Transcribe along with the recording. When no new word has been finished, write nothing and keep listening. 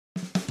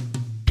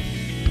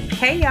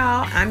Hey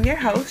y'all, I'm your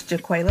host,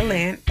 Jaquela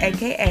Lynn,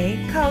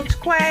 aka Coach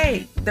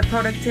Quay, the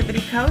productivity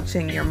coach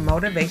and your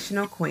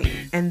motivational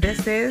queen. And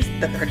this is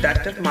the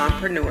Productive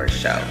Mompreneur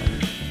Show.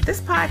 This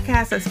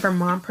podcast is for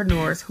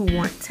mompreneurs who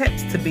want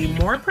tips to be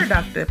more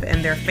productive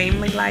in their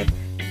family life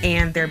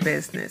and their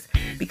business.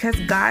 Because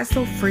God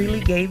so freely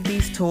gave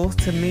these tools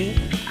to me,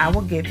 I will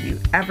give you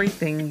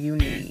everything you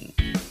need.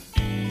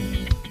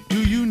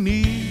 Do you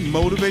need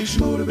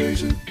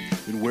motivation?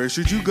 Then where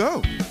should you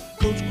go?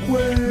 Coach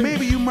Quay.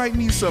 Maybe you might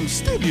need some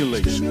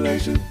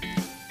stimulation.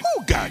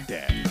 Who got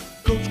that?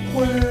 Coach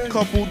Quay.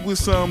 Coupled with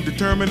some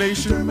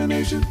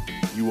determination.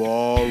 You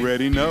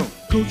already know.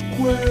 Coach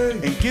Quay.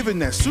 And given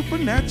that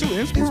supernatural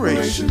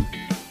inspiration.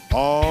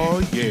 Oh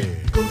yeah.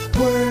 Coach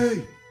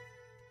Quay.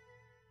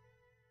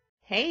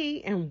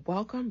 Hey, and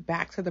welcome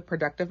back to the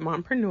Productive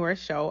Mompreneur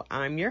Show.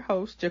 I'm your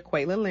host,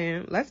 Jaquela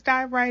Lynn. Let's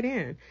dive right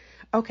in.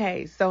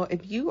 Okay, so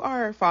if you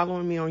are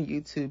following me on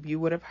YouTube, you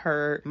would have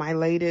heard my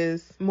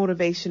latest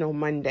Motivational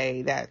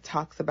Monday that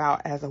talks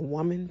about as a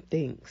woman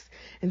thinks.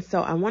 And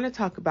so I want to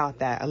talk about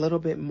that a little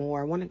bit more.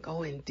 I want to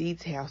go in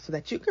detail so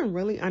that you can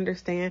really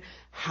understand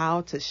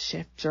how to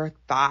shift your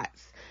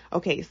thoughts.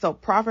 Okay, so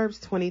Proverbs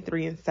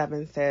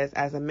 23:7 says,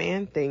 as a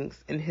man thinks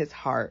in his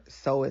heart,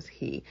 so is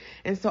he.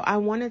 And so I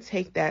want to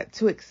take that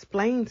to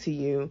explain to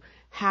you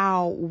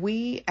how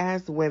we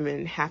as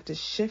women have to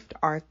shift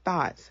our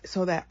thoughts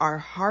so that our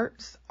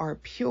hearts are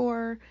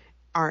pure,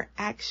 our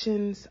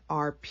actions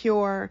are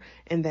pure,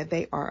 and that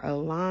they are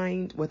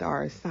aligned with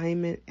our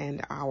assignment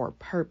and our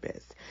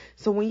purpose.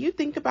 So when you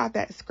think about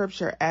that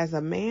scripture, as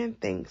a man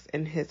thinks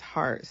in his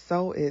heart,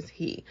 so is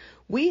he.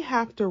 We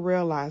have to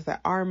realize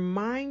that our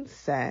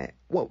mindset,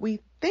 what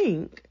we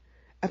think,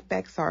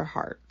 affects our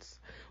hearts.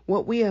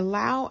 What we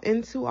allow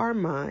into our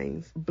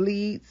minds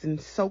bleeds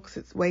and soaks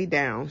its way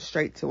down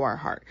straight to our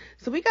heart.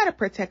 So we got to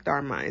protect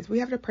our minds. We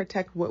have to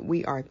protect what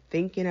we are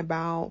thinking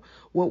about,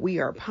 what we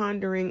are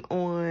pondering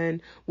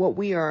on, what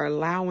we are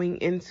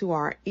allowing into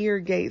our ear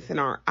gates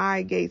and our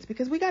eye gates,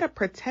 because we got to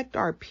protect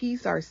our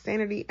peace, our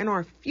sanity, and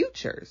our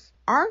futures.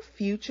 Our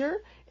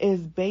future is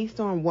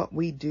based on what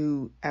we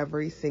do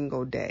every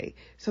single day.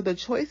 So the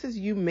choices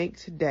you make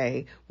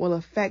today will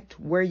affect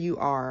where you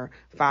are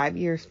 5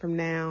 years from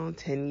now,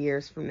 10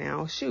 years from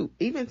now,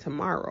 even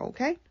tomorrow,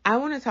 okay? I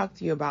want to talk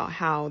to you about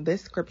how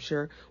this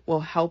scripture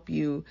will help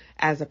you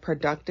as a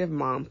productive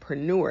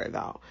mompreneur,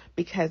 though,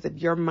 because if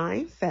your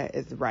mindset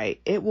is right,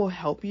 it will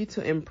help you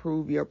to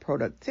improve your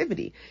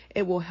productivity.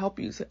 It will help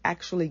you to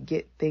actually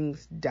get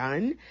things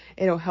done.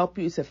 It'll help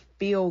you to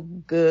feel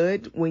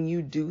good when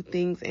you do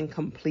things and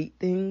complete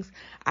things.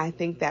 I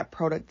think that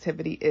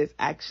productivity is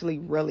actually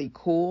really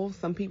cool.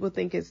 Some people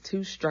think it's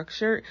too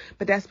structured,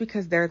 but that's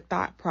because their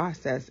thought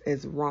process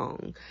is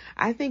wrong.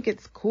 I think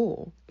it's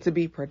cool to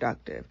be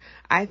productive.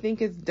 I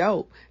think it's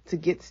dope to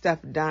get stuff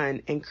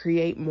done and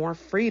create more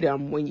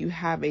freedom when you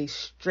have a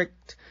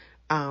strict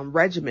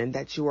regimen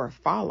that you are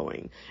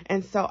following.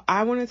 And so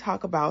I want to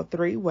talk about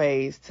 3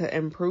 ways to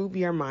improve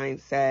your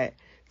mindset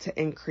to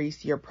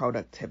increase your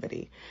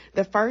productivity.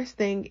 The first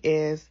thing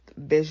is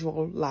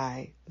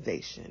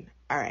visualization.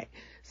 All right.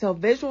 So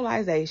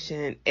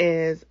visualization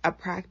is a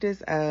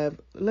practice of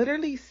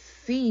literally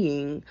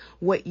seeing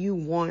what you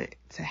want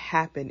to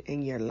happen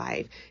in your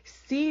life,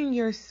 seeing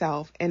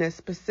yourself in a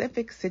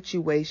specific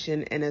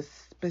situation, in a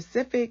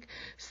specific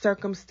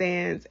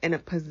circumstance, in a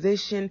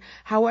position,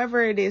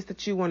 however it is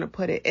that you want to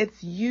put it.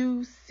 It's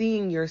you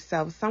seeing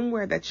yourself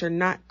somewhere that you're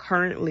not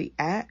currently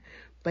at,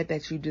 but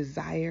that you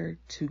desire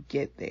to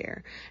get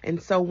there.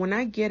 And so when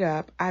I get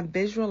up, I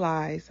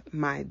visualize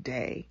my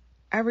day.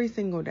 Every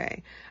single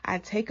day, I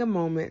take a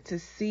moment to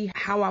see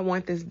how I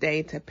want this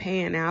day to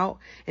pan out.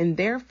 And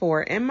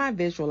therefore, in my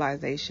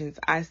visualizations,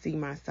 I see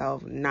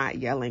myself not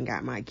yelling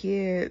at my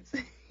kids.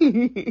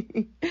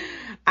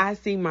 I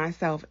see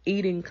myself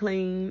eating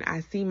clean. I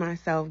see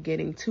myself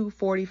getting 2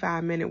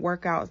 45-minute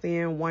workouts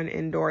in, 1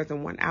 indoors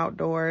and 1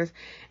 outdoors.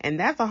 And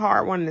that's a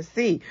hard one to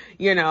see.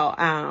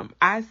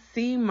 I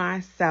see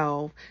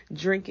myself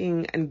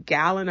drinking a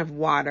gallon of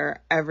water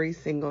every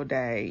single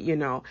day,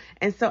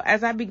 And so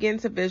as I begin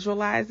to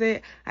visualize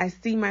it, I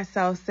see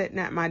myself sitting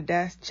at my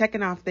desk,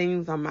 checking off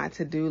things on my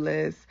to-do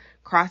list,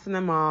 crossing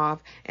them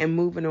off, and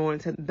moving on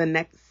to the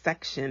next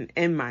section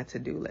in my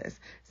to-do list.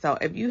 So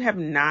if you have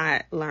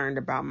not learned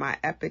about my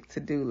epic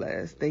to-do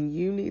list, then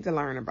you need to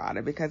learn about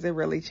it because it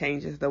really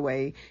changes the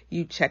way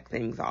you check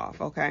things off,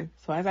 okay?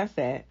 So as I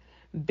said,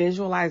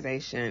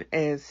 visualization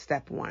is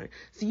step 1.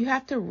 So you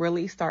have to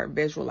really start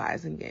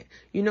visualizing it.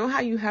 You know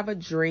how you have a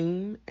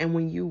dream and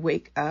when you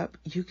wake up,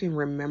 you can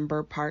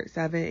remember parts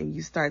of it and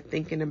you start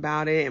thinking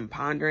about it and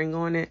pondering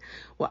on it?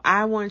 Well,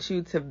 I want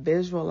you to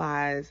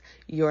visualize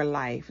your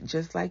life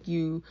just like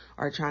you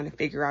are trying to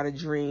figure out a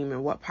dream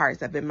and what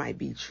parts of it might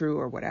be true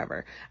or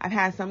whatever. I've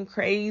had some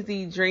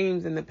crazy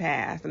dreams in the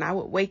past and I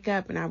would wake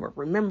up and I would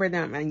remember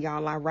them, and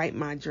y'all, I write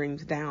my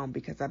dreams down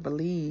because I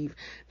believe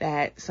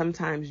that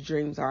sometimes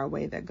dreams are a way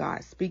way that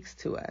God speaks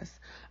to us.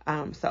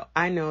 So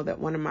I know that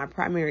one of my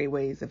primary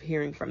ways of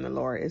hearing from the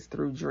Lord is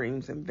through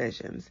dreams and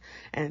visions.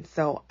 And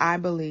so I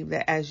believe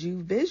that as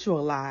you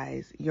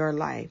visualize your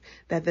life,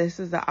 that this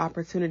is the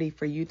opportunity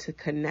for you to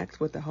connect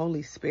with the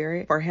Holy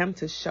Spirit, for him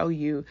to show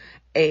you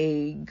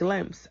a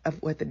glimpse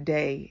of what the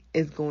day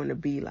is going to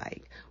be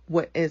like,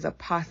 what is a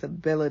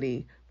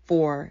possibility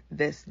for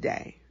this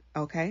day.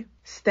 Okay.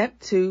 Step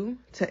 2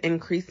 to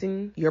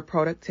increasing your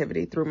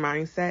productivity through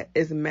mindset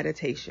is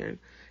meditation.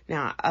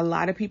 Now, a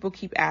lot of people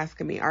keep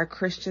asking me, are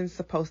Christians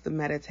supposed to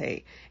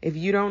meditate? If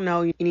you don't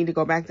know, you need to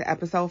go back to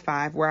episode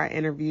 5 where I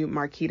interviewed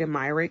Marquita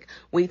Myrick.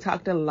 We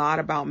talked a lot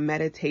about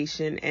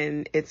meditation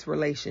and its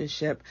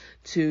relationship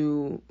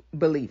to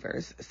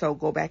believers. So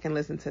go back and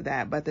listen to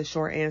that. But the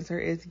short answer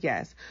is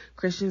yes,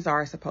 Christians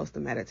are supposed to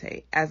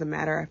meditate. As a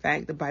matter of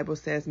fact, the Bible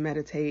says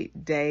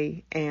meditate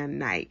day and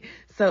night.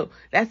 So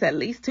that's at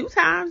least 2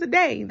 times a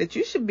day that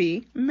you should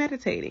be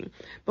meditating.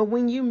 But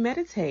when you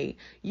meditate,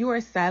 you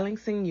are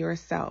silencing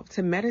yourself.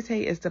 To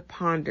meditate is to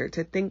ponder,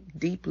 to think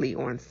deeply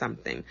on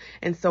something.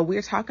 And so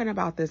we're talking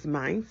about this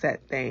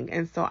mindset thing.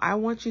 And so I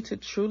want you to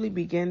truly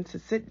begin to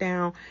sit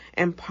down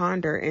and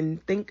ponder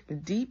and think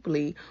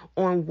deeply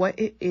on what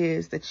it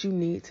is that you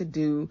need to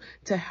do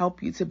to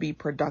help you to be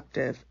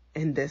productive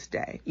in this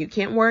day. You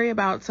can't worry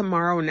about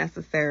tomorrow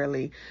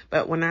necessarily,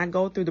 but when I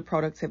go through the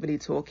productivity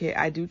toolkit,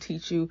 I do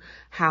teach you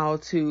how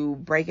to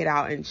break it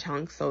out in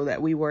chunks so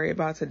that we worry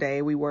about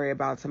today, we worry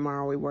about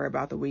tomorrow, we worry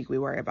about the week, we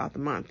worry about the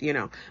month,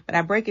 but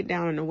I break it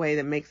down in a way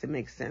that makes it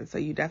make sense. So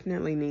you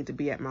definitely need to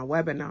be at my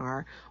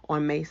webinar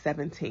on May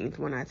 17th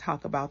when I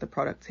talk about the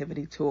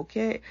productivity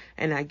toolkit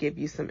and I give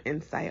you some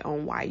insight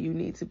on why you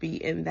need to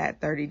be in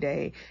that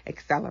 30-day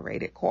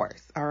accelerated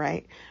course. All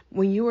right.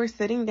 When you are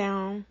sitting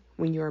down,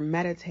 when you're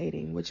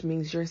meditating, which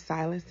means you're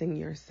silencing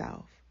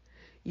yourself,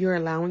 you're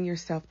allowing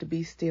yourself to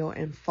be still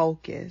and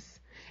focus,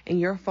 and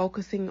you're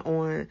focusing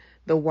on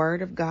the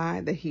word of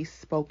God that he's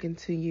spoken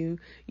to you.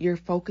 You're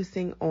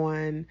focusing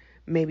on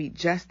maybe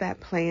just that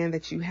plan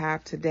that you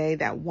have today,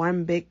 that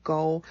one big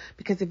goal.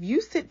 Because if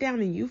you sit down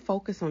and you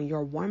focus on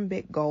your one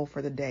big goal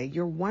for the day,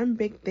 your one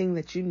big thing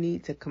that you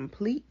need to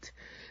complete,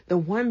 the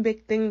one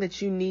big thing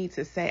that you need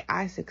to say,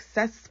 I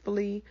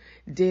successfully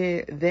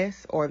did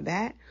this or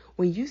that.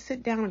 When you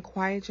sit down and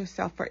quiet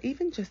yourself for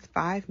even just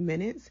 5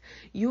 minutes,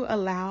 you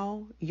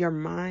allow your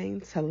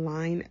mind to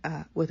line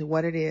up with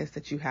what it is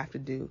that you have to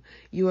do.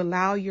 You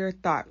allow your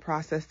thought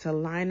process to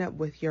line up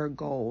with your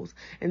goals,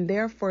 and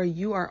therefore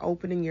you are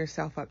opening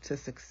yourself up to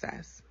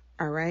success.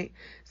 All right.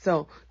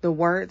 So the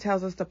word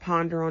tells us to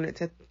ponder on it,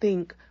 to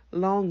think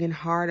long and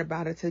hard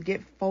about it, to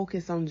get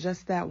focused on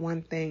just that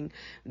one thing.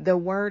 The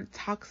word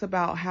talks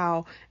about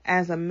how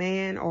as a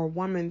man or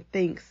woman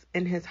thinks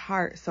in his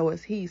heart, so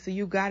is he. So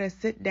you got to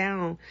sit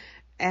down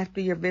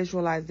after your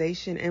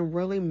visualization and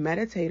really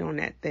meditate on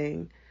that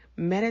thing.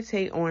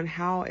 Meditate on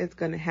how it's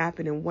going to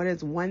happen and what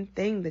is one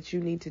thing that you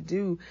need to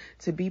do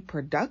to be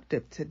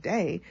productive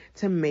today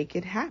to make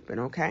it happen.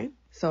 Okay.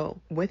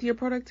 So with your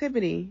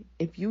productivity,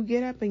 if you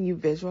get up and you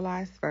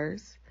visualize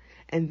first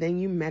and then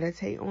you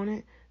meditate on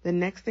it, the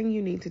next thing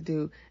you need to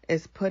do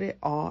is put it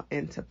all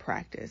into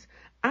practice.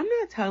 I'm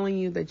not telling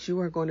you that you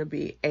are going to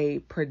be a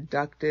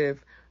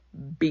productive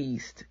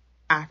beast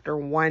after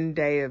one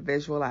day of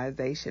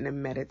visualization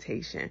and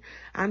meditation.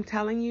 I'm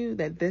telling you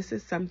that this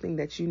is something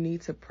that you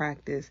need to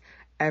practice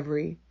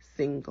every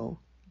single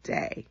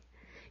day.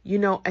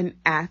 An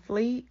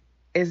athlete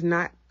is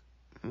not,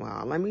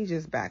 well, let me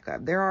just back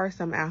up. There are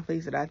some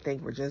athletes that I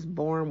think were just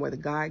born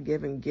with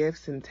God-given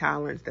gifts and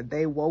talents that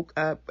they woke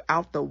up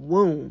out the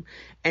womb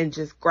and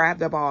just grabbed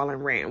the ball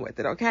and ran with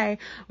it, okay?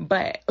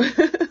 But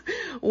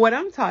what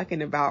I'm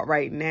talking about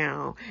right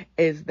now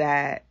is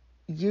that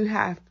you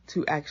have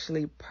to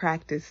actually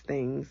practice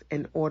things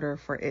in order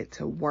for it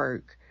to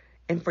work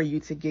and for you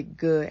to get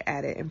good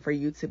at it and for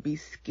you to be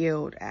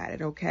skilled at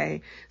it,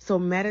 okay? So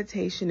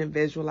meditation and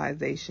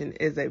visualization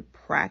is a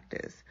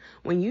practice.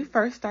 When you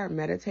first start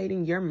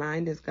meditating, your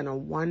mind is going to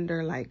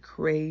wander like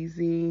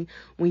crazy.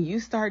 When you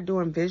start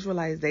doing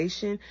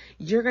visualization,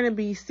 you're going to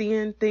be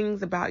seeing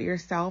things about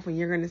yourself and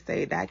you're going to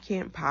say, that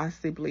can't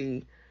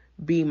possibly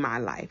be my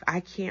life.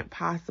 I can't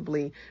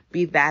possibly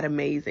be that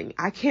amazing.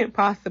 I can't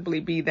possibly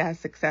be that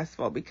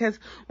successful, because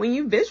when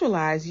you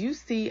visualize, you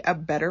see a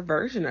better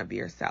version of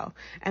yourself.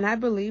 And I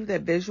believe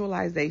that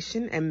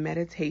visualization and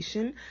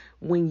meditation,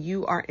 when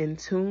you are in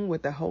tune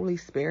with the Holy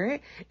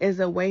Spirit, is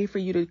a way for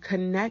you to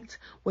connect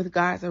with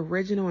God's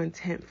original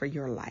intent for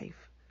your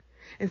life.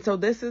 And so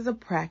this is a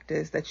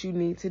practice that you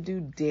need to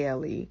do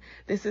daily.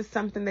 This is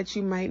something that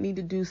you might need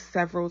to do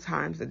several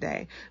times a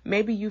day.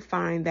 Maybe you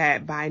find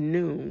that by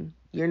noon,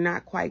 you're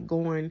not quite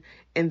going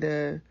in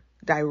the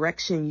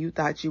direction you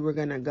thought you were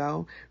going to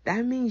go.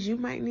 That means you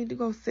might need to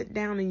go sit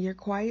down in your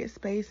quiet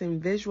space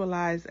and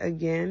visualize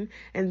again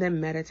and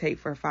then meditate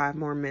for 5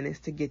 more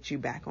minutes to get you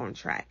back on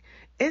track.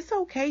 It's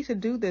okay to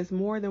do this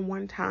more than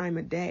one time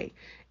a day.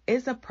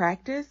 It's a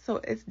practice, so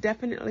it's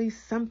definitely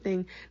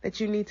something that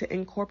you need to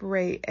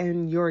incorporate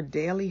in your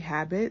daily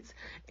habits,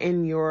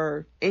 in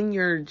your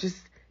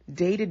just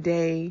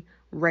day-to-day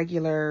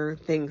regular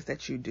things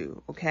that you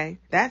do, okay?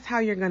 That's how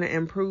you're going to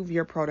improve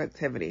your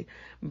productivity,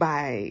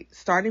 by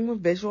starting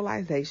with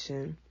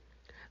visualization,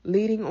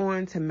 leading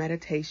on to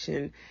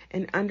meditation,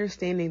 and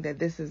understanding that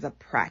this is a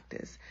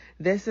practice.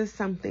 This is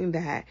something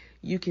that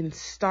you can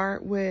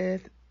start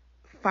with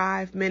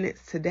 5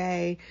 minutes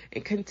today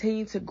and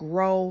continue to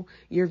grow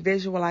your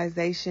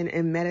visualization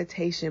and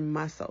meditation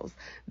muscles.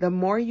 The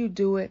more you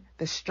do it,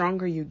 the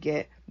stronger you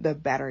get, the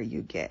better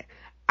you get.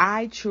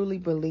 I truly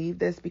believe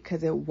this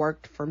because it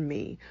worked for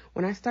me.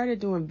 When I started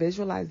doing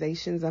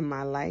visualizations of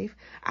my life,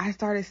 I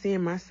started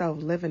seeing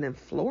myself living in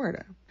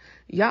Florida.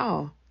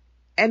 Y'all,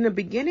 in the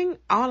beginning,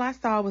 all I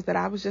saw was that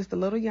I was just a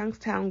little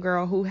Youngstown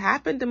girl who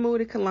happened to move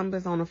to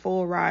Columbus on a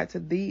full ride to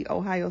the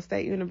Ohio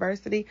State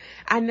University.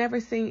 I never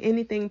seen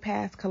anything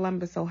past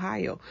Columbus,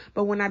 Ohio.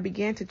 But when I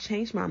began to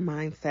change my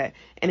mindset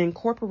and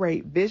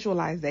incorporate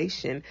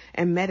visualization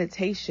and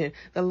meditation,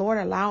 the Lord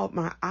allowed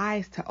my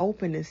eyes to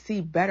open and see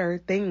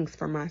better things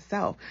for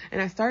myself.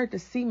 And I started to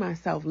see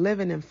myself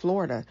living in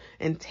Florida,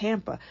 in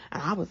Tampa.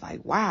 And I was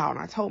like, wow. And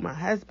I told my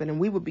husband, and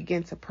we would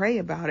begin to pray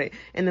about it.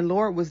 And the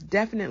Lord was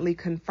definitely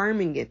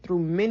confirming it through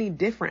many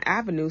different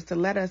avenues to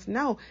let us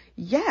know,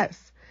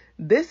 yes,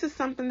 this is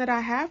something that I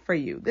have for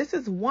you. This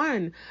is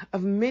one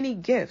of many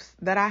gifts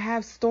that I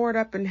have stored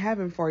up in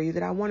heaven for you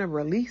that I want to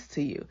release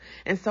to you.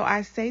 And so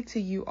I say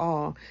to you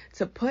all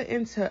to put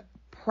into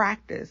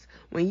practice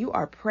when you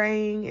are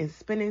praying and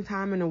spending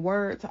time in the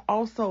Word, to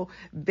also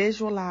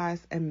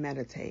visualize and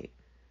meditate.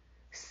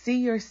 See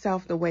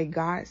yourself the way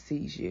God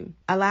sees you.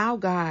 Allow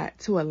God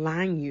to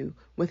align you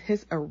with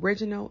His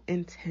original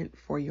intent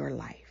for your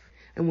life.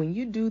 And when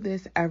you do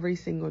this every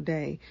single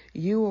day,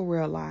 you will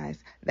realize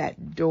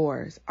that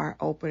doors are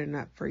opening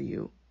up for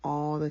you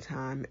all the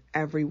time,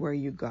 everywhere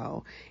you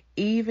go.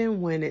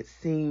 Even when it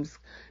seems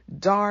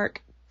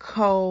dark,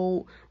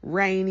 cold,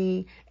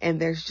 rainy,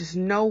 and there's just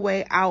no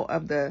way out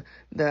of the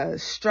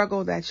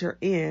struggle that you're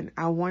in,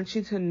 I want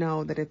you to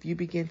know that if you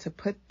begin to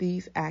put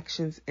these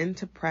actions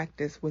into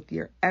practice with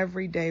your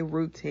everyday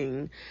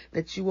routine,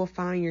 that you will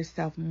find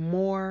yourself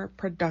more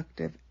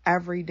productive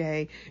every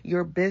day.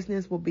 Your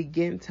business will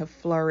begin to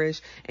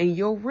flourish, and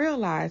you'll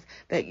realize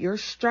that your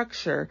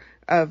structure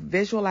of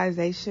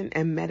visualization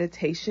and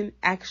meditation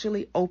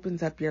actually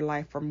opens up your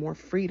life for more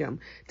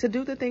freedom to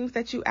do the things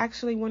that you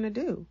actually want to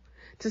do.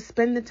 To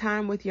spend the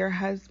time with your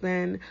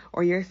husband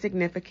or your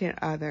significant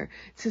other,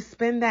 to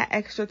spend that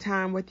extra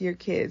time with your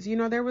kids. You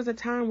know, there was a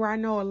time where I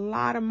know a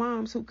lot of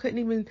moms who couldn't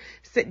even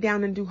sit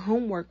down and do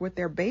homework with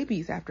their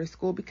babies after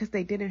school because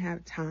they didn't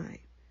have time.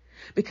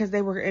 Because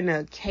they were in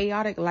a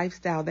chaotic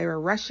lifestyle. They were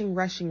rushing,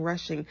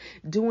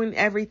 doing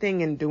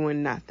everything and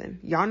doing nothing.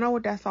 Y'all know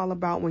what that's all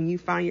about when you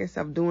find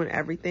yourself doing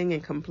everything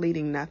and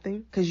completing nothing?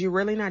 Because you're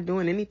really not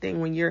doing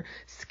anything when you're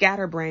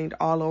scatterbrained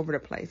all over the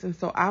place. And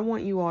so I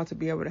want you all to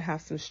be able to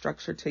have some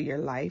structure to your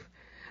life.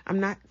 I'm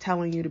not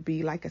telling you to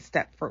be like a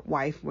Stepford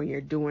wife when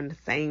you're doing the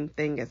same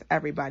thing as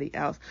everybody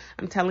else.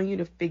 I'm telling you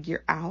to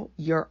figure out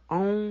your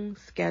own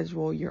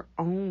schedule, your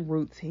own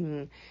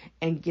routine,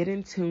 and get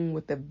in tune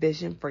with the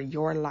vision for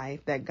your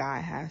life that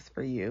God has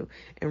for you,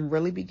 and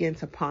really begin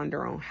to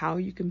ponder on how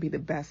you can be the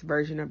best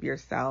version of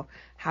yourself,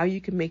 how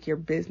you can make your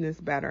business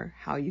better,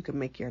 how you can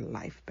make your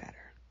life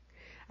better.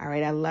 All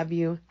right, I love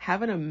you.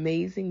 Have an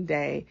amazing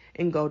day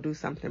and go do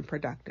something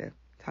productive.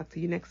 Talk to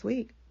you next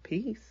week.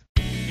 Peace.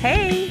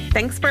 Hey,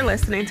 thanks for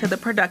listening to the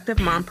Productive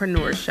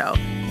Mompreneur Show.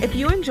 If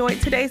you enjoyed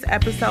today's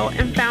episode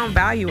and found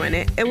value in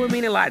it, it would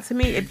mean a lot to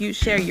me if you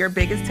share your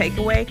biggest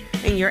takeaway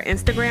in your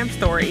Instagram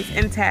stories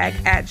and tag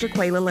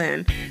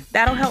 @JaquelaLynn.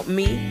 That'll help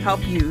me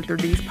help you through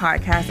these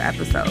podcast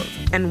episodes.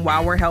 And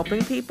while we're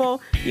helping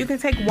people, you can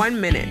take 1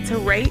 minute to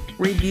rate,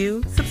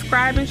 review,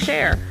 subscribe, and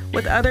share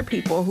with other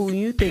people who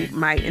you think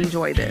might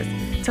enjoy this.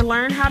 To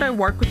learn how to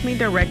work with me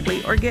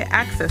directly or get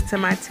access to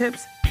my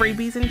tips,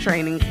 freebies, and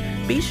trainings,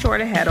 be sure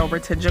to head over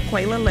to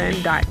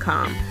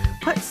JaquelaLynn.com.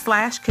 Put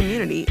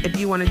 /community if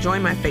you want to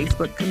join my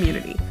Facebook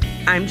community.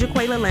 I'm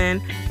Jaquela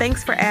Lynn.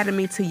 Thanks for adding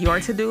me to your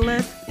to-do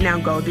list. Now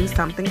go do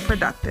something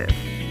productive.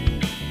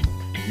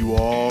 You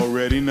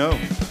already know.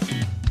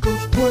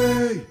 Coach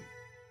Quay.